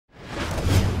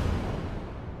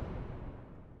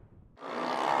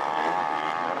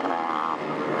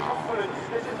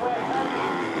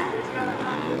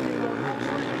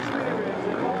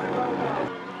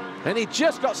And he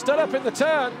just got stood up in the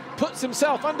turn, puts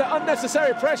himself under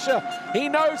unnecessary pressure. He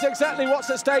knows exactly what's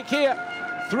at stake here.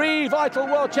 3 vital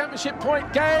World Championship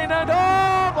point gain, and oh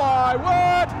my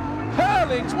word!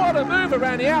 Herlings, what a move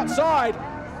around the outside.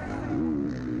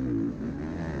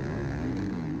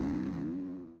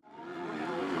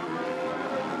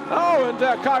 Oh, and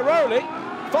Cairoli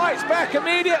fights back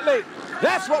immediately.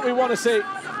 That's what we want to see.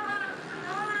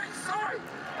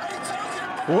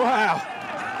 Wow.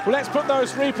 Well, let's put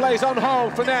those replays on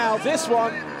hold for now. This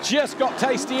one just got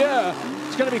tastier.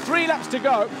 It's going to be 3 laps to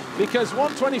go because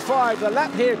 125, the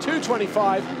lap here,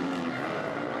 225.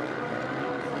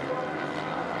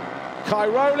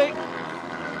 Cairoli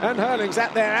and Herlings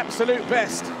at their absolute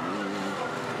best.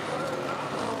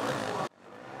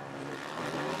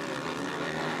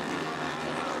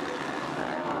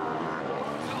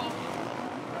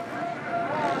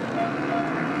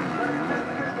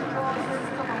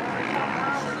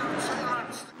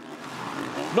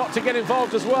 Not to get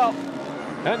involved as well.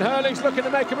 And Herlings looking to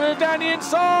make a move down the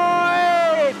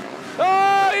inside.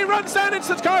 Oh, he runs down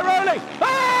into Cairoli.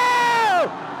 Oh!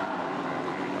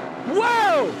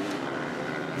 Whoa!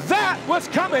 That was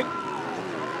coming.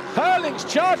 Herlings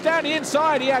charged down the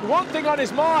inside. He had one thing on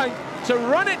his mind, to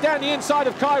run it down the inside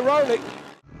of Cairoli.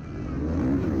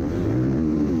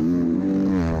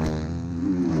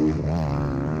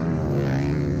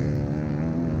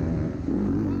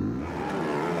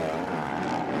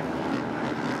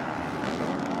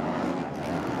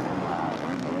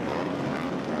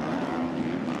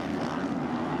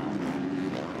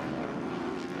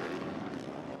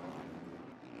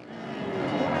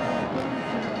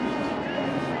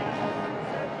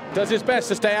 Does his best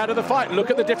to stay out of the fight.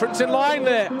 Look at the difference in line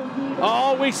there.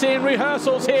 Oh, we're seeing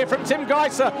rehearsals here from Tim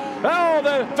Geiser. Oh,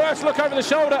 the first look over the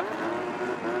shoulder.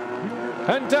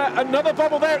 And another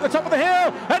bubble there at the top of the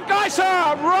hill. And Geiser,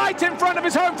 right in front of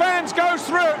his home fans, goes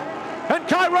through. And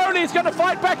Cairoli is going to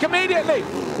fight back immediately.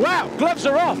 Wow, gloves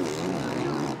are off.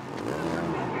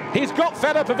 He's got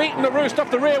fed up of eating the roost off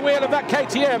the rear wheel of that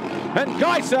KTM. And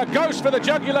Geiser goes for the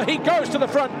jugular. He goes to the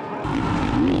front.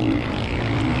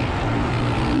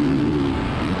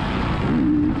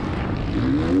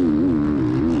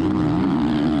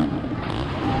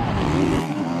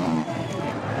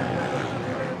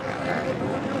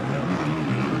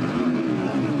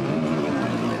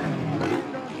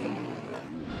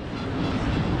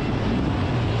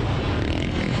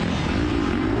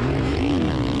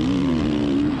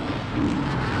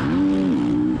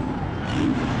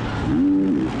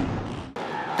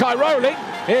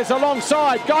 Cairoli is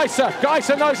alongside Geiser.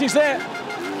 Geiser knows he's there.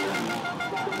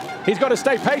 He's got to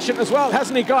stay patient as well,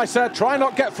 hasn't he, Geiser? Try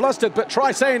not get flustered, but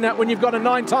try saying that when you've got a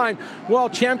 9-time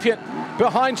world champion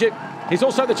behind you. He's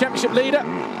also the championship leader.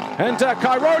 And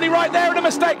Cairoli right there, and a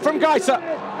mistake from Geiser.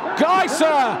 Geiser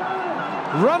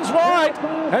runs wide,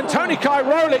 and Tony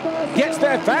Cairoli gets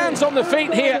their fans on the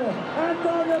feet here.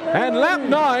 And lap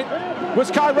 9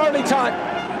 was Cairoli time.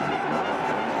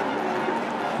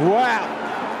 Wow.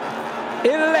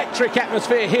 Electric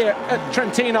atmosphere here at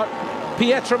Trentino.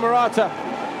 Pietro Murata.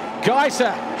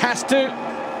 Geiser has to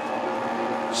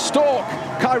stalk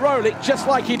Cairoli just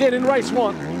like he did in race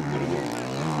 1.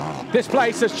 This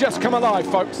place has just come alive,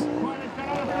 folks.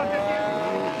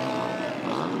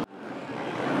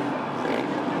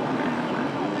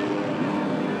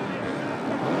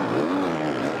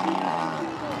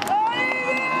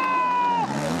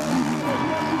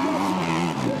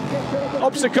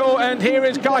 Obstacle, and here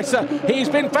is Geiser. He's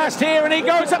been fast here, and he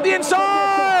goes up the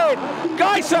inside.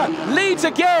 Geiser leads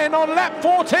again on lap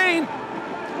 14.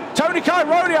 Tony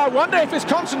Cairoli, I wonder if his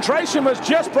concentration was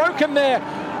just broken there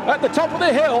at the top of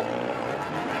the hill.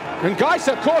 And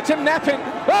Geiser caught him napping.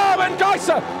 Oh, and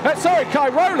Geiser, sorry,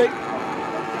 Cairoli.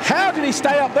 How did he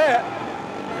stay up there?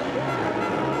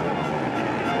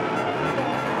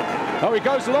 Oh, he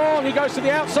goes long, he goes to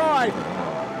the outside.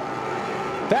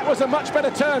 That was a much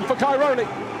better turn for Cairoli,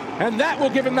 and that will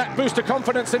give him that boost of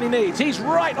confidence that he needs. He's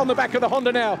right on the back of the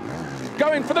Honda now,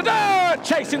 going for the dirt,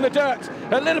 chasing the dirt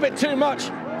a little bit too much.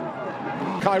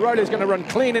 Cairoli is going to run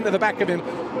clean into the back of him,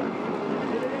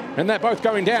 and they're both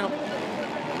going down.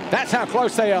 That's how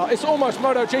close they are. It's almost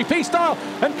MotoGP style,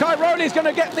 and Cairoli is going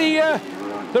to get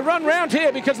the run round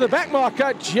here because the back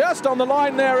marker just on the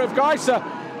line there of Geiser,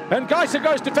 and Geiser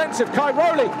goes defensive.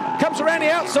 Cairoli comes around the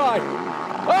outside.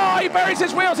 Oh, he buries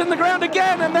his wheels in the ground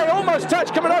again, and they almost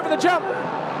touch coming over the jump.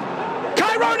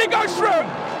 Cairoli goes through.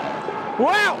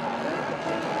 Wow.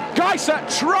 Geiser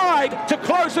tried to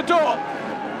close the door.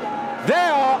 They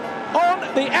are on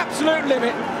the absolute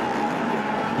limit.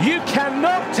 You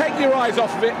cannot take your eyes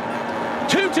off of it.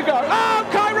 2 to go. Oh,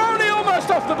 Cairoli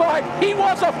almost off the bike. He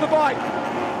was off the bike.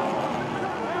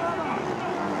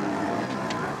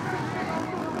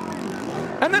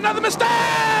 And another mistake!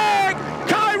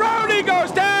 Cairoli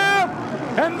goes down!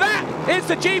 And that is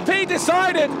the GP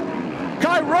decided.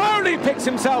 Cairoli picks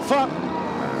himself up.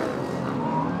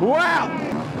 Wow!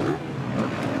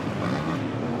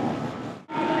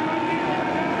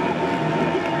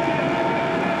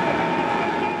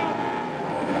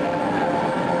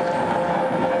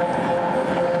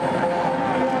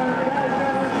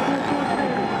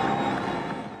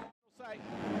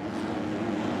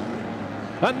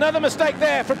 Another mistake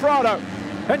there for Prado.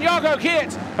 And Jago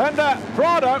Geerts and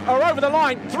Prado are over the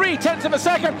line, 0.3 of a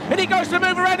second, and he goes to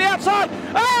move around the outside.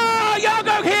 Ah,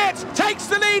 Jago Geerts takes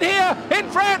the lead here in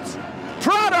France.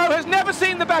 Prado has never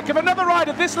seen the back of another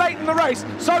rider this late in the race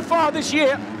so far this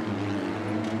year.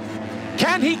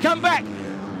 Can he come back?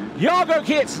 Jago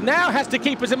Geerts now has to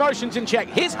keep his emotions in check.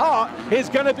 His heart is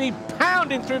going to be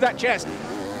pounding through that chest.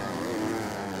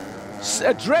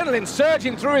 Adrenaline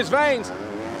surging through his veins.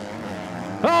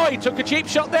 Oh, he took a cheap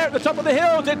shot there at the top of the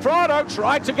hill, did Prado.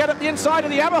 Tried to get up the inside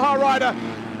of the Yamaha rider.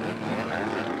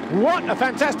 What a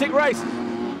fantastic race.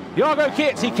 Jago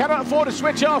Geerts, he cannot afford to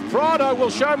switch off. Prado will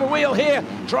show him a wheel here.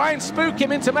 Try and spook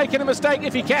him into making a mistake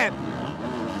if he can.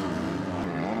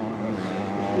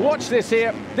 Watch this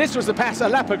here. This was the pass a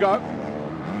lap ago.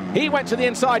 He went to the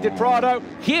inside, did Prado.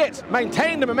 Geerts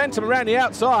maintained the momentum around the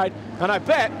outside. And I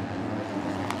bet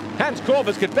Hans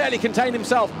Corvers could barely contain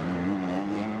himself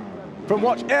from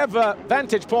whatever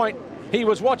vantage point he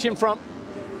was watching from.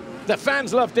 The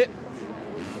fans loved it.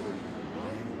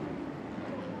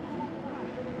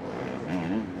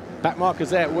 Back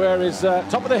marker's there. Where is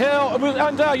top of the hill?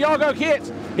 And Jago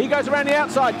Geerts. He goes around the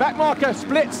outside. Back marker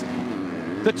splits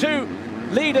the two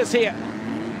leaders here.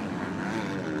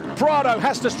 Prado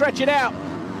has to stretch it out.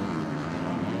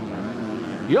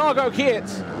 Jago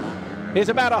Geerts is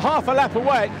about a half a lap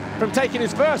away from taking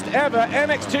his first ever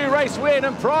MX2 race win,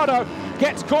 and Prado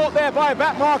gets caught there by a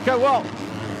back marker. Well,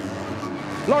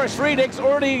 Loris Friedrichs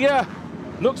already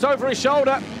looks over his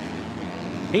shoulder.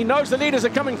 He knows the leaders are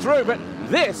coming through, but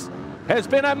this has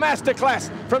been a masterclass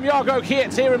from Jago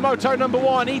Geerts here in Moto number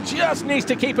 1. He just needs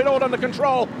to keep it all under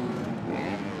control.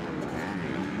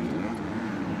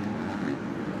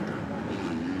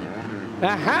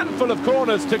 A handful of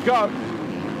corners to go.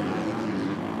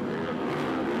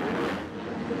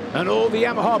 And all the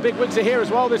Yamaha bigwigs are here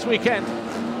as well this weekend.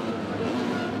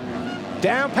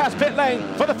 Down past pit lane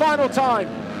for the final time.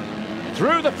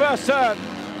 Through the first turn.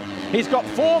 He's got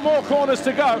 4 more corners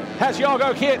to go, has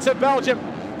Jago Geerts of Belgium.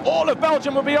 All of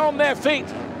Belgium will be on their feet,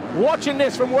 watching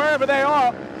this from wherever they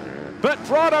are. But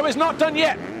Prado is not done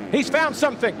yet. He's found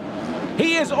something.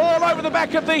 He is all over the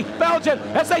back of the Belgian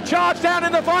as they charge down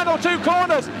in the final 2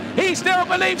 corners. He still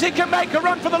believes he can make a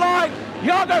run for the line.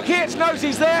 Jago Geerts knows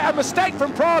he's there. A mistake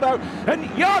from Prado, and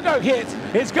Jago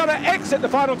Geerts is going to exit the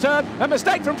final turn. A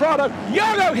mistake from Prado.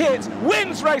 Jago Geerts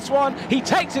wins race 1. He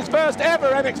takes his first ever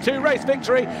MX2 race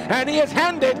victory, and he has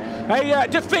handed a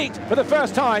defeat for the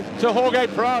first time to Jorge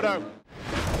Prado.